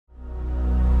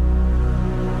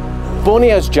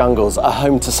Borneo's jungles are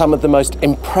home to some of the most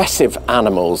impressive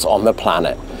animals on the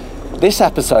planet. This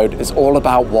episode is all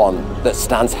about one that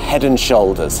stands head and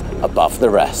shoulders above the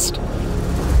rest.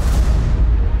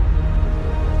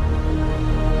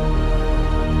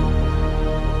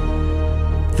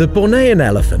 The Bornean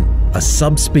elephant, a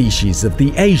subspecies of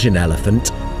the Asian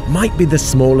elephant, might be the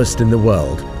smallest in the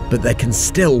world, but they can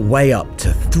still weigh up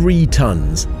to 3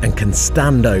 tons and can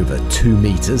stand over 2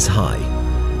 meters high.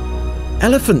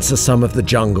 Elephants are some of the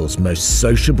jungle's most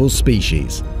sociable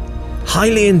species.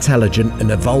 Highly intelligent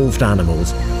and evolved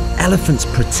animals, elephants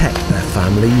protect their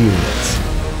family units.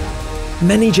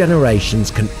 Many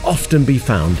generations can often be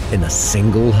found in a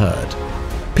single herd.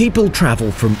 People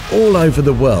travel from all over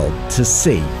the world to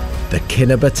see the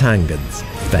Kinabatangans'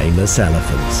 famous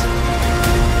elephants.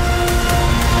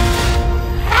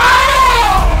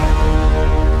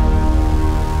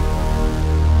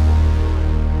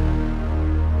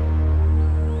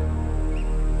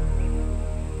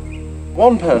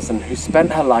 One person who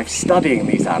spent her life studying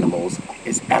these animals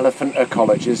is elephant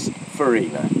ecologist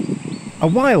Farina. A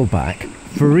while back,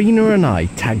 Farina and I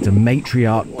tagged a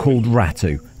matriarch called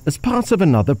Ratu as part of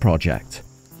another project.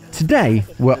 Today,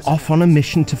 we're off on a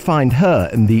mission to find her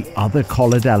and the other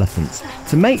collared elephants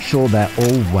to make sure they're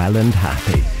all well and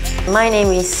happy. My name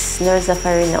is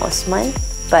Nurzhafarina Othman,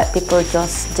 but people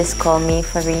just call me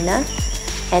Farina.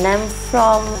 And I'm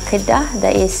from Kedah,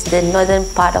 that is the northern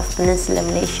part of Peninsular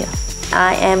Malaysia.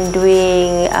 I am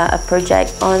doing a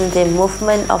project on the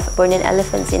movement of Bornean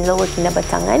elephants in Lower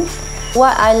Kinabatangan.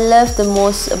 What I love the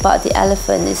most about the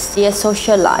elephant is their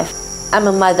social life. I'm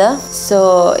a mother,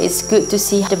 so it's good to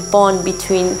see the bond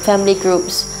between family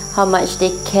groups, how much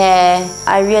they care.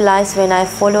 I realized when I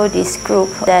follow this group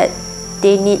that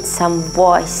they need some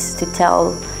voice to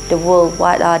tell the world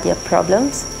what are their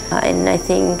problems. And I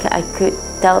think I could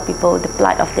tell people the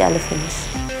plight of the elephants.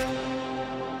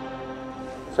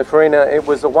 So Farina, it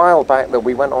was a while back that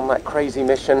we went on that crazy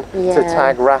mission to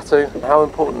tag Ratu. How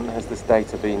important has this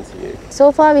data been to you?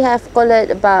 So far we have collared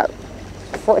about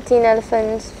 14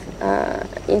 elephants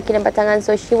in Kinabatangan,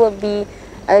 so she will be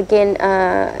again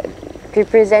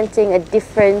representing a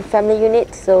different family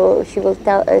unit, so she will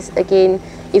tell us again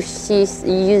if she's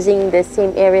using the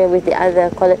same area with the other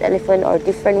collared elephant or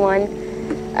different one,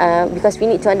 because we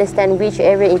need to understand which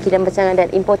area in Kinabatangan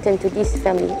that important to this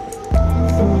family.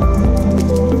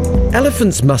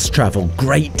 Elephants must travel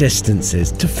great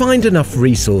distances to find enough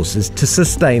resources to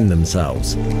sustain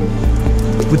themselves.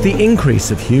 With the increase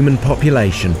of human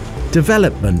population,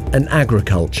 development and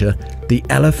agriculture, the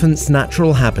elephant's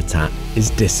natural habitat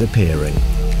is disappearing.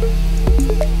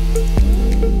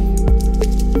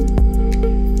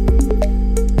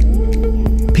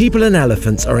 People and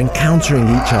elephants are encountering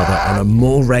each other on a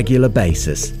more regular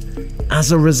basis.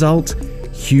 As a result,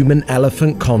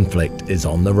 human-elephant conflict is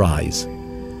on the rise.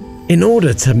 In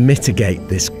order to mitigate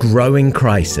this growing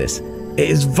crisis, it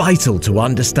is vital to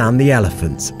understand the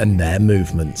elephants and their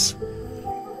movements.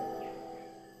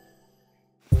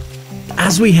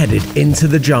 As we headed into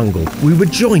the jungle, we were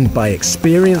joined by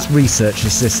experienced research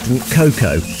assistant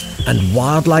Coco and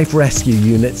Wildlife Rescue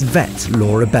Unit's vet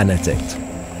Laura Benedict.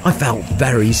 I felt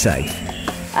very safe.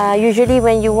 Usually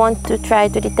when you want to try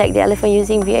to detect the elephant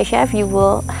using VHF, you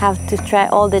will have to try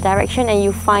all the direction and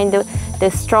you find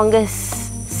the strongest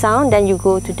sound, then you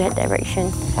go to that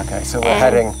direction. Okay, so we're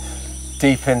heading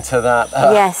deep into that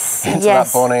that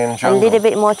Bornean jungle. A little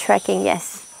bit more trekking,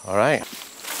 yes. All right.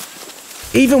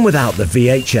 Even without the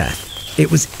VHF, it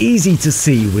was easy to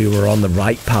see we were on the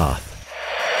right path.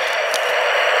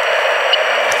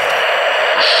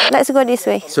 Let's go this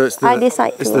way. So it's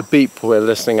the beep we're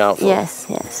listening out for? Yes,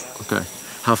 yes. Okay.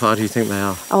 How far do you think they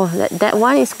are? Oh, that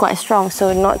one is quite strong,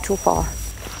 so not too far.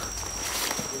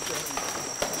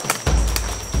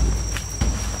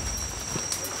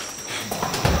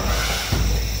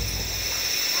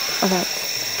 Alright.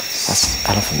 That's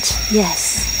elephants.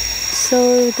 Yes.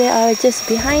 So they are just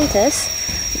behind us,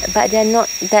 but they're not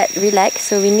that relaxed,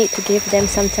 so we need to give them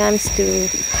some time to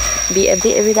be a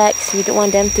bit relaxed. We don't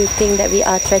want them to think that we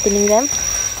are threatening them.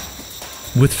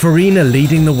 With Farina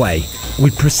leading the way, we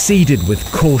proceeded with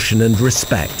caution and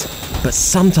respect, but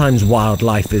sometimes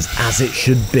wildlife is as it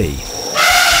should be.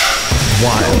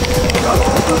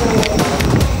 Wild.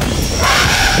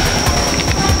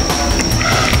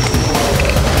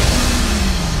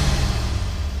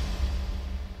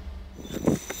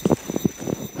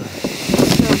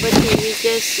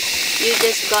 You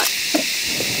just got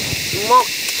mock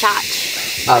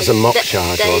charge. That was a mock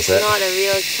charge, was it? That is not a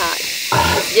real charge.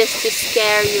 It's just to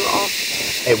scare you off.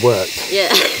 It worked. Yeah.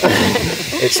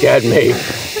 It scared me.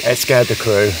 It scared the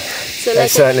crew. So it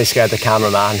certainly scared the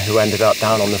cameraman, who ended up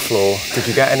down on the floor. Did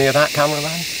you get any of that,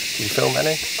 cameraman? Did you film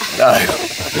any? No.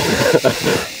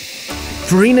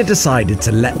 Farina decided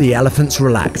to let the elephants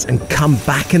relax and come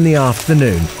back in the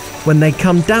afternoon when they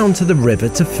come down to the river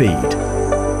to feed.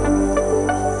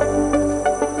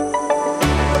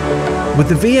 With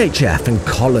the VHF and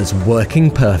collars working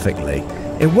perfectly,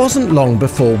 it wasn't long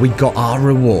before we got our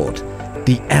reward.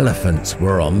 The elephants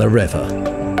were on the river.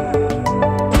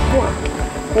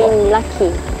 Being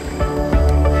lucky.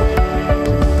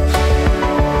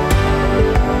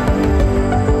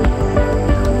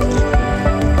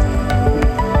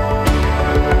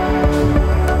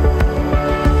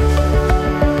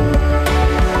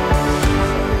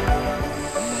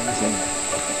 Amazing.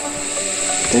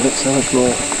 They look so much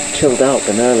more chilled out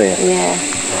than earlier. Yeah.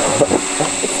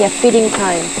 It's their feeding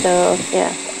time, so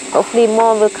yeah. Hopefully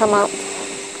more will come out.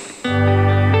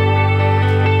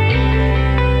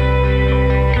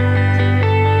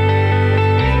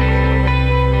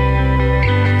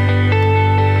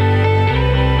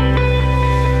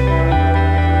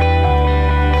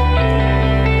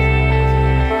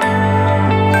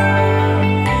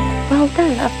 Well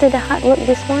done after the hard work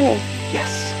this morning.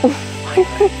 Yes.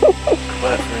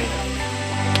 Work, Farina.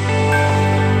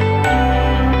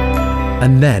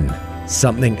 And then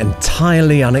something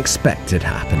entirely unexpected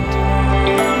happened.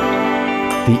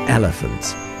 The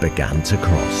elephants began to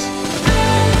cross.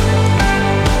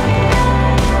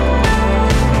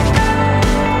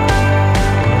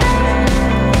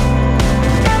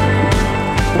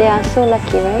 They are so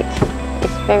lucky, right?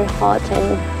 It's very hot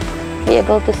and be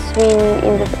able to swim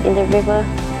in the river.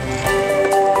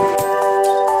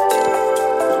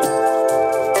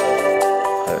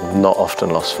 I'm not often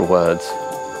lost for words,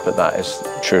 but that is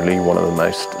truly one of the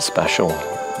most special,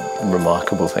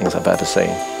 remarkable things I've ever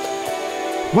seen.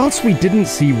 Whilst we didn't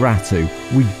see Ratu,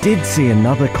 we did see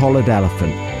another collared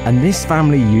elephant, and this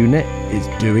family unit is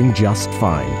doing just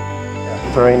fine.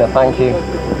 Farina, thank you.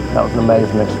 That was an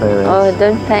amazing experience. Oh,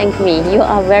 don't thank me. You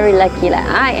are very lucky. Like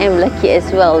I am lucky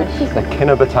as well. The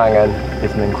Kinabatangan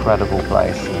is an incredible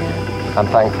place. And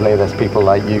thankfully there's people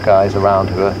like you guys around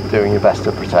who are doing your best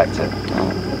to protect it.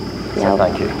 So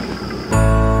thank you.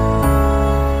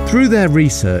 Through their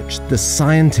research, the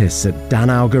scientists at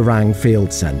Danau Garang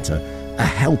Field Centre are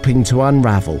helping to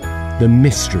unravel the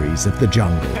mysteries of the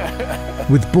jungle.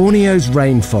 With Borneo's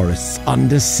rainforests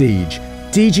under siege,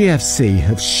 DGFC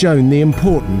have shown the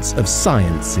importance of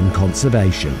science in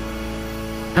conservation.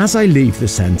 As I leave the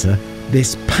centre,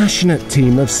 this passionate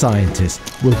team of scientists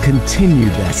will continue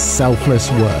their selfless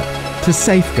work to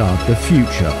safeguard the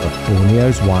future of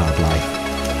Borneo's wildlife.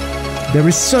 There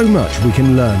is so much we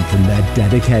can learn from their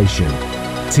dedication.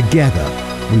 Together,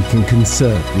 we can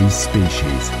conserve these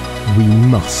species. We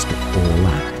must all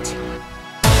act.